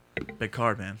quick. Big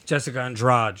card, man. Jessica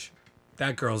Andrade,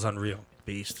 that girl's unreal.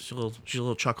 Beast. She's a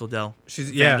little Chuck Liddell.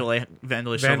 She's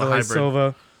Vanderlei Silva hybrid.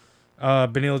 Silva.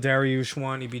 Benil Dariush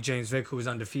won. He beat James Vick, who was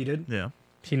undefeated. Yeah.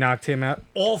 He knocked him out.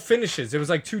 All finishes. It was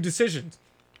like 2 decisions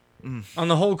on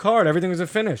the whole card. Everything was a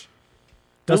finish.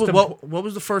 What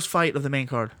was the first fight of the main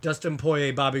card? Dustin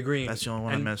Poirier, Bobby Green. That's the only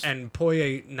one I missed. And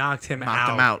Poirier knocked him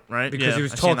out, right? Because he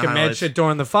was I seen the talking mad highlights. shit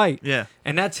during the fight. Yeah.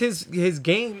 And that's his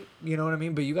game. You know what I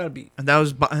mean? But you got to be. And that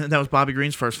was Bobby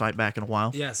Green's first fight back in a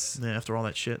while. Yes. Yeah, after all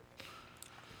that shit.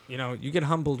 You know, you get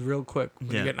humbled real quick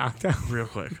when you get knocked out. Real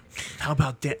quick. How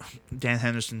about Dan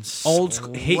Henderson? Old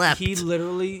school. He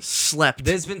literally slept.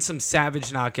 There's been some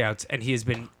savage knockouts, and he has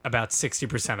been about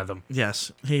 60% of them.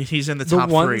 Yes, he's in the top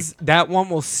ones, 3. That one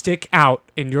will stick out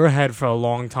in your head for a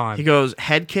long time. He goes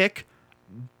head kick,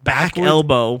 back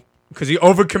elbow. Because he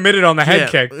overcommitted on the head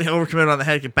kick. He overcommitted on the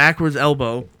head kick. Backwards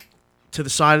elbow to the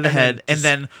side of the head, and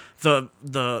then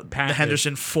the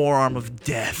Henderson forearm of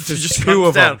death. Just 2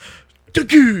 of them.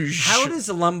 How does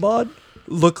a Lombard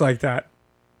look like that?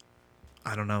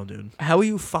 I don't know, dude. How are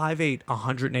you 5'8",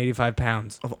 185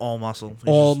 pounds? Of all muscle.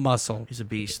 Muscle. He's a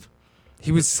beast.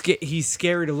 He's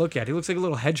scary to look at. He looks like a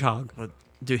little hedgehog. But,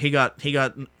 dude, he got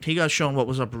shown what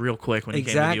was up real quick when he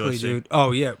came to the UFC. Dude.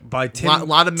 Oh yeah, by Tim.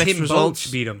 Lot of mixed Tim results.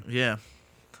 Boach beat him. Yeah.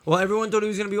 Well, everyone thought he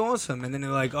was gonna be awesome, and then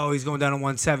they're like, "Oh, he's going down to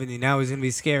 170. Now he's gonna be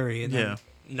scary." And then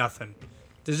nothing.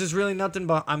 There's just really nothing.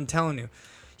 But I'm telling you,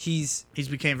 he's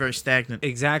became very stagnant.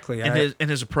 Exactly. In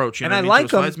his approach. You know and what I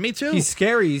like him. Fights. Me too. He's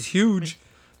scary. He's huge.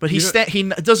 But he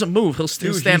doesn't move. He'll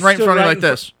stand right in front of you like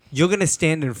this. You're going to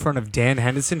stand in front of Dan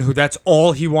Henderson, who that's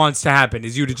all he wants to happen,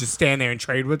 is you to just stand there and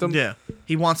trade with him. Yeah.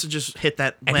 He wants to just hit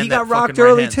that. And he got rocked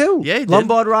early, too. Yeah, he did.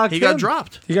 Lombard rocked him. He got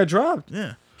dropped.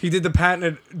 Yeah. He did the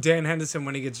patented Dan Henderson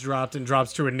when he gets dropped and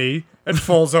drops to a knee and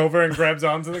falls over and grabs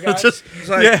onto the guy.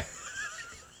 Yeah.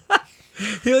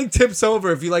 He like tips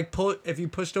over. If you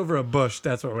pushed over a bush,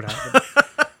 that's what would happen.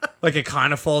 Like it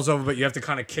kind of falls over, but you have to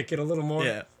kind of kick it a little more.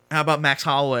 Yeah. How about Max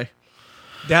Holloway?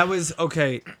 That was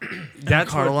okay.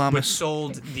 That's Carl what Lamas.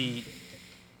 sold the,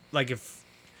 like if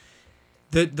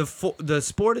the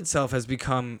sport itself has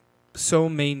become so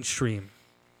mainstream,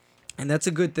 and that's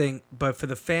a good thing. But for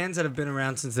the fans that have been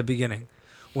around since the beginning,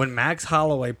 when Max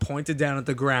Holloway pointed down at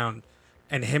the ground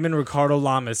and him and Ricardo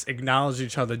Lamas acknowledged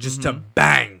each other just to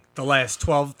bang the last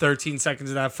 12, 13 seconds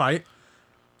of that fight,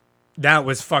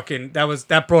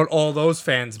 that brought all those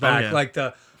fans back. yeah. Like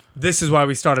this is why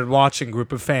we started watching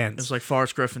group of fans. It's like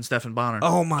Forrest Griffin, Stephen Bonner.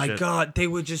 Oh my Shit. God, they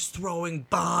were just throwing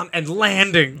bomb and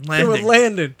landing. They were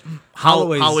landing.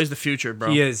 Holloway's the future, bro.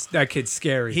 He is. That kid's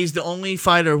scary. He's the only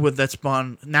fighter that's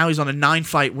on. Now he's on a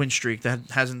 9-fight win streak that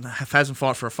hasn't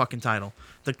fought for a fucking title.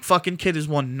 The fucking kid has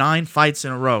won 9 fights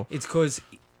in a row. It's because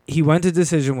he went to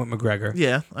decision with McGregor.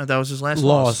 Yeah, that was his last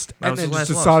loss. Lost. That And was then his just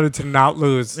last decided to not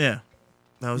lose. loss. Yeah,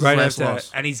 that was Right his last after loss.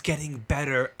 that. And he's getting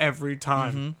better every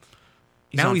time. Mm-hmm.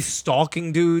 Now he's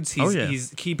stalking dudes. Oh, yeah.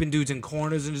 He's keeping dudes in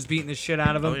corners and just beating the shit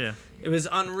out of them. Oh yeah, It was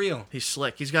unreal. he's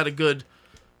slick. He's got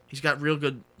real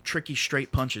good tricky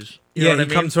straight punches. You Yeah, know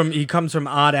what I mean? he comes from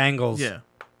odd angles. Yeah,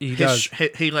 He does.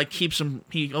 He like keeps him.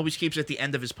 He always keeps at the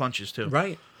end of his punches too.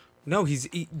 Right. No,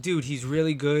 dude, he's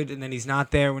really good, and then he's not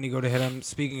there when you go to hit him.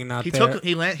 Speaking of not He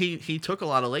there. he took a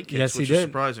lot of leg kicks, Yes, he which is did.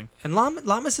 surprising. And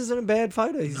Lamas isn't a bad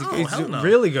fighter. He's No, hell no.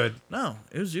 really good. No,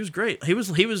 he was great. He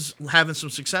was having some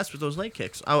success with those leg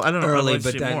kicks. I don't know. I'd Early, like to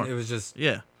but see then more. it was just,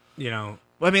 Yeah. Well,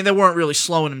 I mean, they weren't really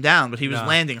slowing him down, but he was No.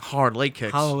 landing hard leg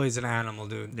kicks. Holloway's an animal,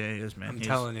 dude. Yeah, he is, man. I'm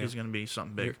telling you. He's going to be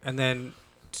something big. And then,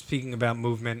 speaking about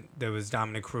movement, there was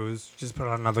Dominic Cruz. Just put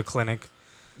on another clinic.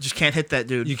 Just can't hit that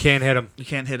dude. You can't hit him. You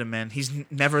can't hit him, man. He's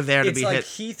never there to It's be like hit.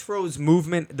 he throws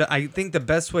movement. I think the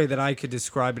best way that I could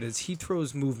describe it is he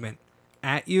throws movement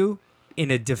at you in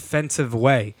a defensive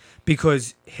way,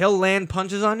 because he'll land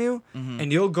punches on you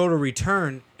and you'll go to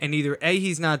return, and either A,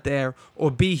 he's not there,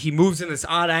 or B, he moves in this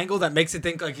odd angle that makes it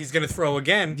think like he's going to throw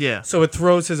again. Yeah. So it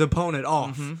throws his opponent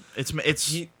off. It's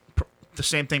the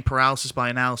same thing, paralysis by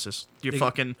analysis.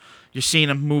 You're seeing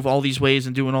him move all these ways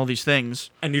and doing all these things.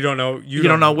 And you don't know. You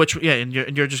don't know which. Yeah, and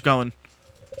you're just trying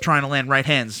to land right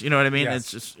hands. You know what I mean? Yes.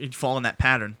 It's just you fall in that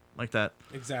pattern like that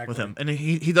Exactly. with him, and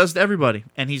he does it to everybody.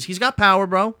 And he's got power,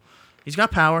 bro. He's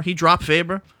got power. He dropped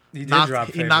Faber. He did knocked drop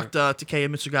Faber. Takeya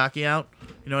Mitsugaki out.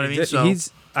 You know what I mean? He did-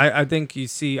 So I think you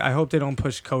see. I hope they don't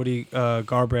push Cody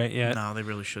Garbrandt yet. no, they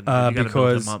really shouldn't. You gotta build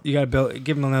Because him up. you got to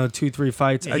give him another 2-3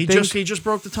 fights. Yeah, I he think. just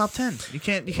broke the top 10. You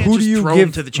can't Who do just you throw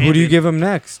him to the champion. Who do you give him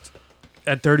next?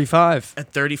 At 35,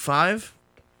 at 35?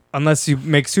 unless you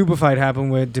make super fight happen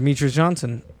with Demetrius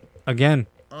Johnson again,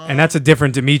 and Oh. that's a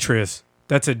different Demetrius.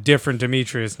 That's a different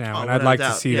Demetrius now, and I'd without like to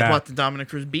doubt. see yeah, that. What, the Dominic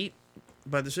Cruz beat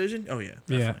by decision? Oh yeah,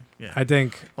 definitely. Yeah, I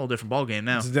think. whole different ball game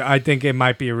now. I think it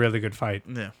might be a really good fight.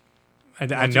 Yeah, I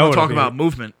know. we're it'll talking be. about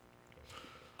movement.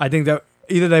 I think that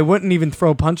either they wouldn't even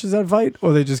throw punches that fight,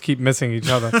 or they just keep missing each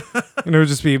other, and it would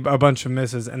just be a bunch of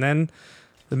misses. And then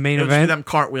the main It would just be event, them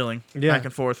cartwheeling Yeah. back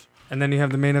and forth. and then you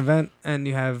have the main event, and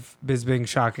you have Bisping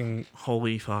shocking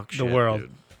Holy fuck! the shit, world.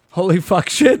 dude. Holy fuck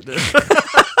shit!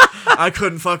 I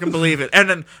couldn't fucking believe it. And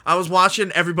then I was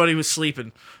watching. Everybody was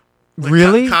sleeping. Like,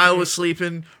 Really? Kyle was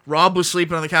sleeping. Rob was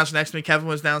sleeping on the couch next to me. Kevin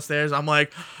was downstairs. I'm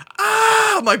like,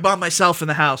 ah! I'm like by myself in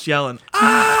the house yelling,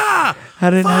 ah! How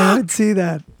did I Fuck! not see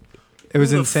that? It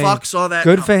was Who the insane. fuck saw that?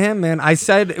 Good for him, man. I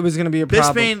said it was going to be a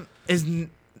problem. Bisping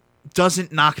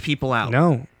doesn't knock people out.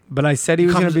 No, but I said he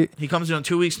was going to be. He comes in on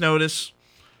 2 weeks' notice.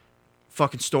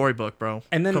 Fucking storybook, bro.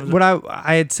 And Comes then in- what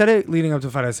I had said it leading up to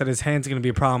the fight. I said his hand's going to be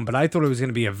a problem, but I thought it was going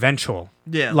to be eventual.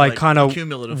 Yeah, like kind of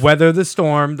cumulative. weather the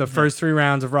storm. The first 3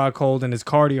 rounds of Rockhold and his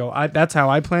cardio. That's how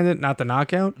I planned it, not the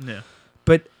knockout. Yeah.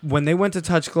 But when they went to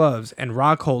touch gloves and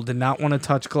Rockhold did not want to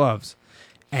touch gloves,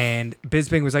 and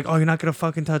Bisping was like, "Oh, you're not gonna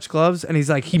fucking touch gloves," and he's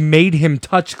like, he made him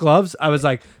touch gloves. I was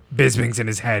like, Bisping's in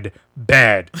his head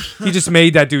bad. He just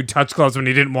made that dude touch gloves when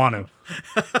he didn't want to.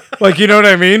 Like, you know what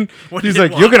I mean? When He's he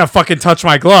like, didn't "You're want gonna fucking touch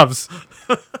my gloves."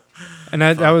 And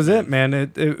that was it, man.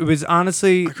 It was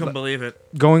honestly I couldn't believe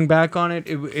it. going back on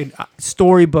it.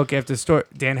 Storybook after story.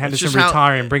 Dan Henderson just how-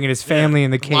 retiring, bringing his family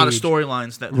in the cage. A lot of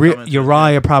storylines that come into it.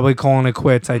 Uriah probably calling it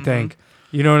quits. I think.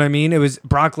 You know what I mean? It was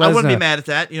Brock Lesnar. I wouldn't be mad at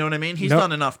that. You know what I mean? He's Nope.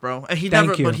 done enough, bro. And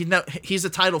Thank you. He's a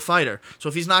title fighter. So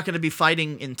if he's not going to be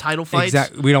fighting in title fights,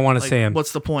 Exactly. We don't want to like, see him.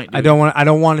 what's the point? I dude? don't want. I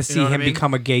don't want to see know what I him mean?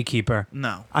 become a gatekeeper.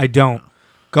 No. I don't.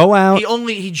 Go out.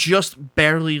 He just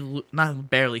barely, not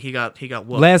barely. He got whooped.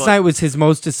 Last but- night was his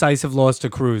most decisive loss to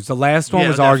Cruz. The last one Yeah,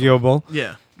 was definitely. arguable.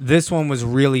 Yeah. This one was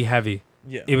really heavy.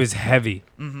 Yeah. It was heavy.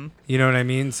 Mm-hmm. You know what I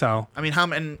mean? So I mean,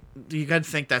 and you got to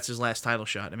think that's his last title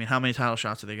shot. I mean, how many title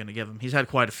shots are they going to give him? He's had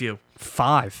quite a few.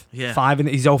 5. Yeah. 5, and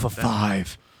he's over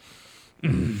 5.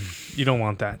 You don't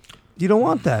want that. You don't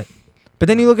want that. But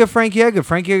then you look at Frank Yeager.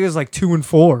 Frank Yeager's like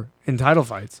 2-4 in title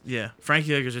fights. Yeah. Frank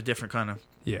Yeager's a different kind of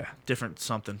Yeah. different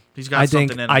something. He's got I think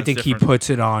something in him. I that's think he different. puts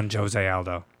it on Jose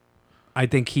Aldo. I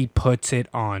think he puts it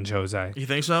on Jose You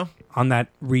think so? on that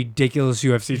ridiculous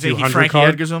UFC You think he 200 Frankie card.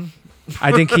 Edgar's him?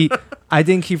 I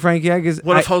think he Frankie Edgar's.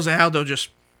 What if Jose Aldo just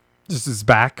his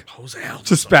back, Jose Aldo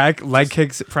just back leg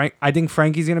kicks Frank? I think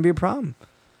Frankie's gonna be a problem.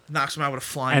 knocks him out with a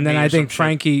flying And then knee I or think some shit?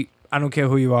 Frankie. I don't care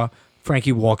who you are.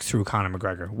 Frankie walks through Conor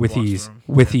McGregor with Walks ease. through him.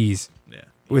 With ease. Yeah.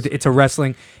 It's a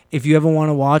wrestling. If you ever want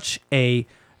to watch a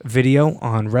video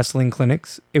on wrestling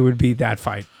clinics, it would be that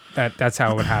fight. That's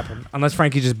how it would happen. Unless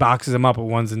Frankie just boxes him up at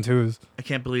 1s and 2s. I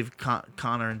can't believe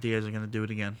Connor and Diaz are gonna do it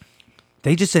again.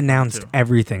 They just announced too.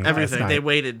 everything. Everything. last They night.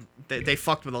 waited. They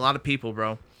fucked with a lot of people,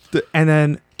 bro. And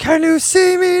then, can you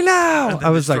see me now? And then I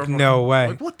was they like, start no going, way.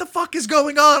 Like, what the fuck is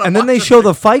going on? And then they show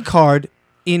the fight card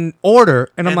in order,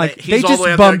 and I'm like, he's they all the way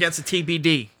just up there bumped. against the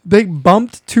TBD. They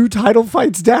bumped 2 title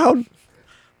fights down.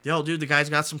 Yo, dude, the guy's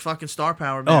got some fucking star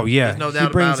power, man. Oh yeah, There's no he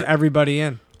doubt brings about it. everybody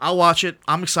in. I'll watch it.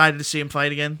 I'm excited to see him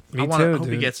fight again. Me I too, hope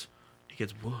he dude. gets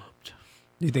whooped.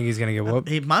 You think he's gonna get whooped?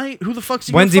 He might. Who the fuck's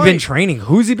he? When's he gonna been fight? training?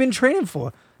 Who's he been training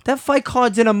for? That fight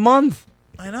card's in a month.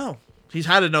 I know. He's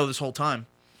had to know this whole time.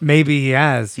 Maybe he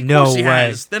has. Of No course he way.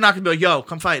 has. They're not gonna be like, "Yo,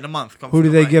 come fight in a month." Come Who do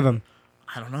fucking they fight. give him?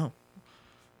 I don't know.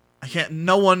 I can't.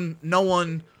 No one.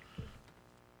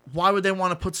 Why would they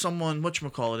want to put someone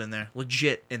whatchamacallit in there?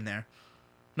 Legit in there.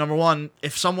 Number one,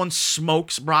 if someone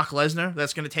smokes Brock Lesnar,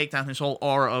 that's going to take down his whole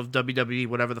aura of WWE,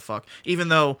 whatever the fuck. Even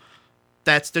though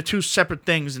they're two separate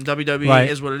things, and WWE Right.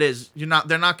 is what it is. They're not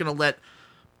going to let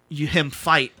him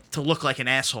fight to look like an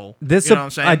asshole. This you know what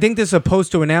I'm saying? I think they're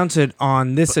supposed to announce it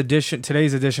on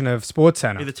today's edition of Sports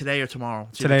Center. Either today or tomorrow.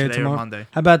 It's either Today or today tomorrow. or Monday.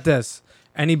 How about this?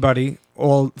 Anybody,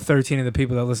 all 13 of the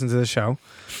people that listen to the show,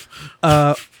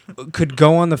 could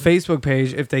go on the Facebook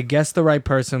page. If they guess the right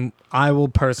person, I will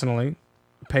personally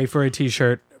pay for a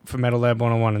T-shirt for Metal Lab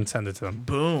 101 and send it to them.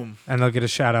 Boom. And they'll get a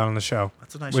shout out on the show.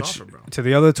 That's a nice Which, offer, bro. to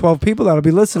the other 12 people that'll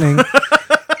be listening,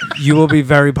 you will be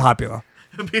very popular.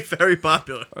 It'll be very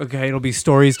popular. Okay, it'll be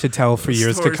stories to tell for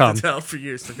years to Stories come. tell for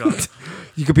years to come.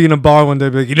 You could be in a bar one day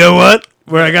and be like, you know what?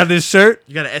 Where I got this shirt?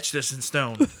 You got to etch this in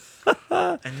stone,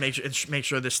 and make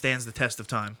sure this stands the test of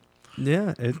time.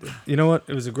 Yeah, you know what?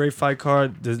 It was a great fight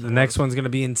card. The next one's gonna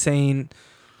be insane.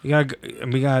 We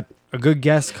got a good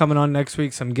guest coming on next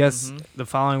week. Some guests the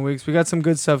following weeks. We got some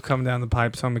good stuff coming down the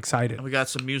pipe, so I'm excited. And we got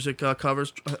some music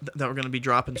covers that we're gonna be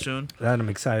dropping soon. That I'm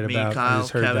excited Me, about. I Kyle,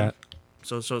 just heard Kevin. that.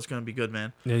 So it's gonna be good,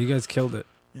 man. Yeah, you guys killed it.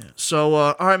 Yeah. So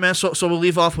all right, man. So we'll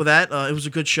leave off with that. It was a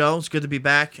good show. It's good to be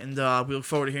back, and we look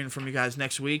forward to hearing from you guys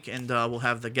next week. And we'll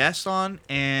have the guest on,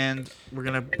 and we're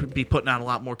gonna be putting out a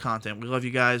lot more content. We love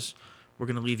you guys. We're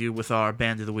gonna leave you with our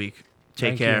band of the week.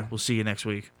 Take Thank care. you. We'll see you next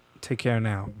week. Take care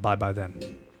now. Bye bye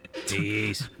then.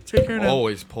 Jeez. Take care now.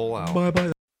 Always pull out. Bye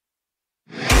bye.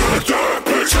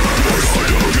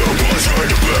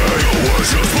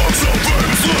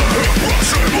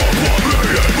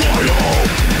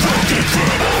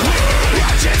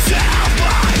 Just out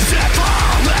my